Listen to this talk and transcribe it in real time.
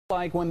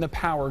Like when the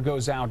power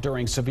goes out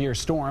during severe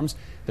storms,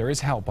 there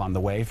is help on the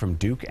way from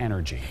Duke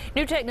Energy.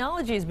 New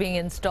technology is being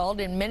installed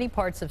in many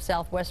parts of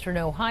southwestern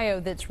Ohio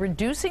that's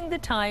reducing the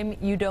time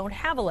you don't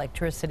have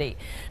electricity.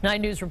 9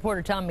 News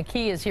reporter Tom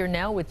McKee is here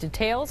now with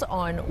details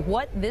on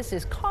what this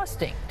is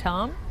costing.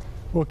 Tom?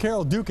 Well,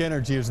 Carol, Duke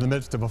Energy is in the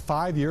midst of a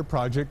 5-year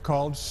project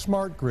called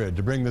Smart Grid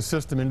to bring the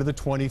system into the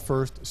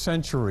 21st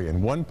century.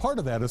 And one part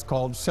of that is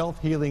called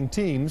self-healing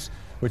teams,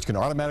 which can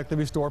automatically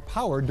restore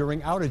power during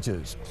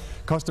outages.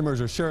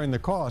 Customers are sharing the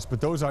cost, but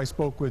those I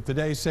spoke with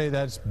today say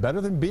that's better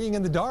than being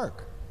in the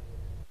dark.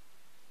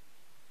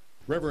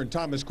 Reverend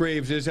Thomas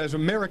Graves is as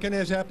American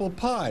as apple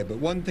pie, but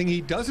one thing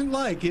he doesn't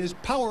like is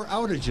power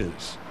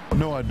outages.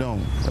 No, I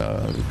don't.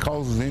 It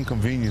causes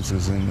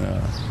inconveniences in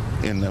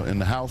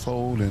the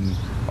household and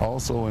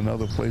also in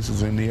other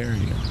places in the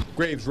area.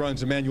 Graves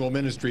runs Emmanuel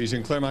Ministries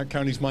in Claremont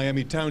County's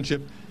Miami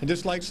Township and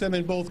dislikes them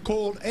in both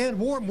cold and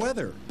warm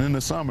weather. In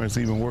the summer, it's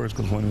even worse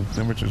because when the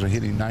temperatures are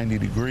hitting 90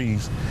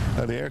 degrees,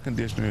 the air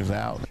conditioner is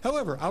out.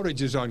 However,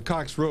 outages on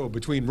Cox Road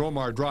between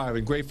Romar Drive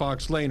and Gray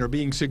Fox Lane are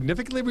being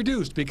significantly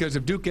reduced because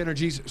of Duke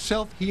Energy's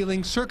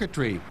self-healing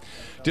circuitry.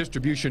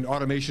 Distribution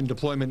Automation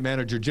Deployment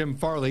Manager Jim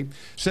Farley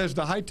says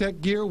the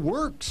high-tech gear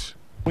works.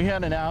 We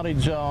had an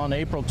outage on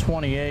April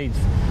 28th.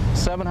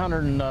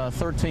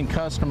 713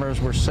 customers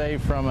were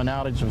saved from an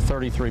outage of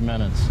 33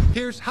 minutes.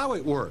 Here's how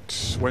it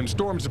works. When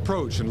storms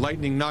approach and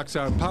lightning knocks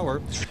out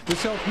power, the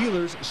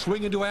self-healers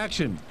swing into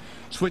action.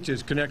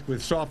 Switches connect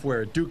with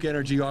software at Duke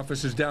Energy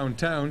offices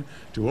downtown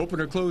to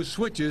open or close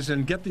switches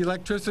and get the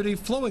electricity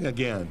flowing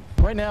again.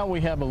 Right now we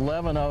have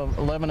 11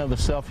 of the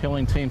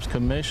self-healing teams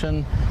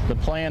commissioned. The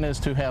plan is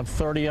to have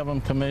 30 of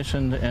them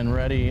commissioned and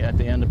ready at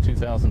the end of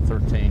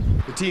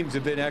 2013. The teams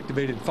have been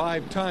activated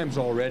 5 times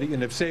already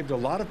and have saved a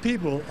lot of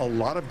people a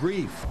lot of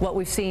grief. What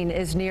we've seen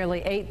is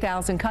nearly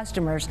 8,000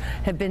 customers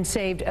have been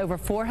saved over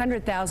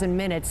 400,000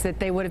 minutes that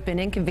they would have been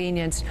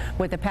inconvenienced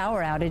with a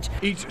power outage.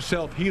 Each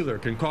self-healer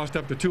can cost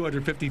up to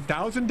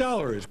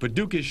 $250,000, but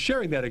Duke is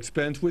sharing that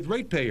expense with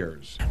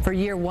ratepayers. For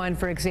year 1,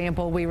 for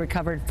example, we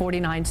recovered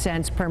 49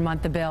 cents per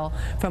month a bill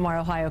from our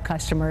Ohio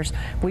customers.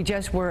 We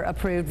just were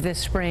approved this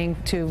spring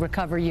to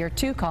recover year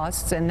 2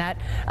 costs, and that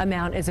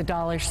amount is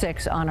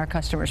 $1.06 on our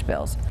customers'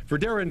 bills. For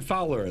Darren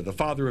Fowler, the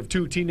father of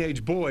 2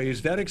 teenage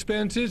boys, that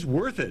expense is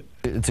worth it.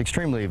 It's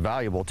extremely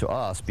valuable to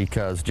us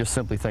because just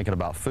simply thinking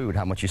about food,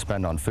 how much you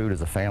spend on food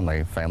as a family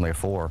of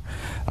 4,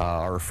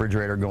 our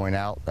refrigerator going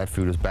out, that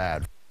food is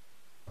bad.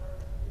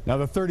 Now,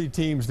 the 30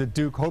 teams that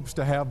Duke hopes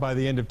to have by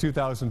the end of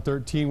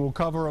 2013 will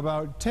cover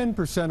about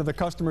 10% of the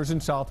customers in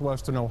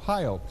southwestern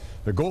Ohio.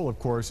 The goal, of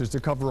course, is to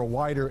cover a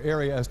wider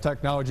area as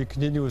technology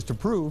continues to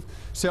prove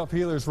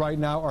self-healers right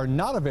now are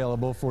not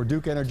available for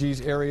Duke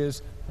Energy's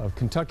areas of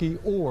Kentucky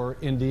or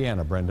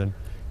Indiana. Brendan.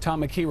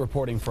 Tom McKee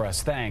reporting for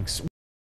us. Thanks.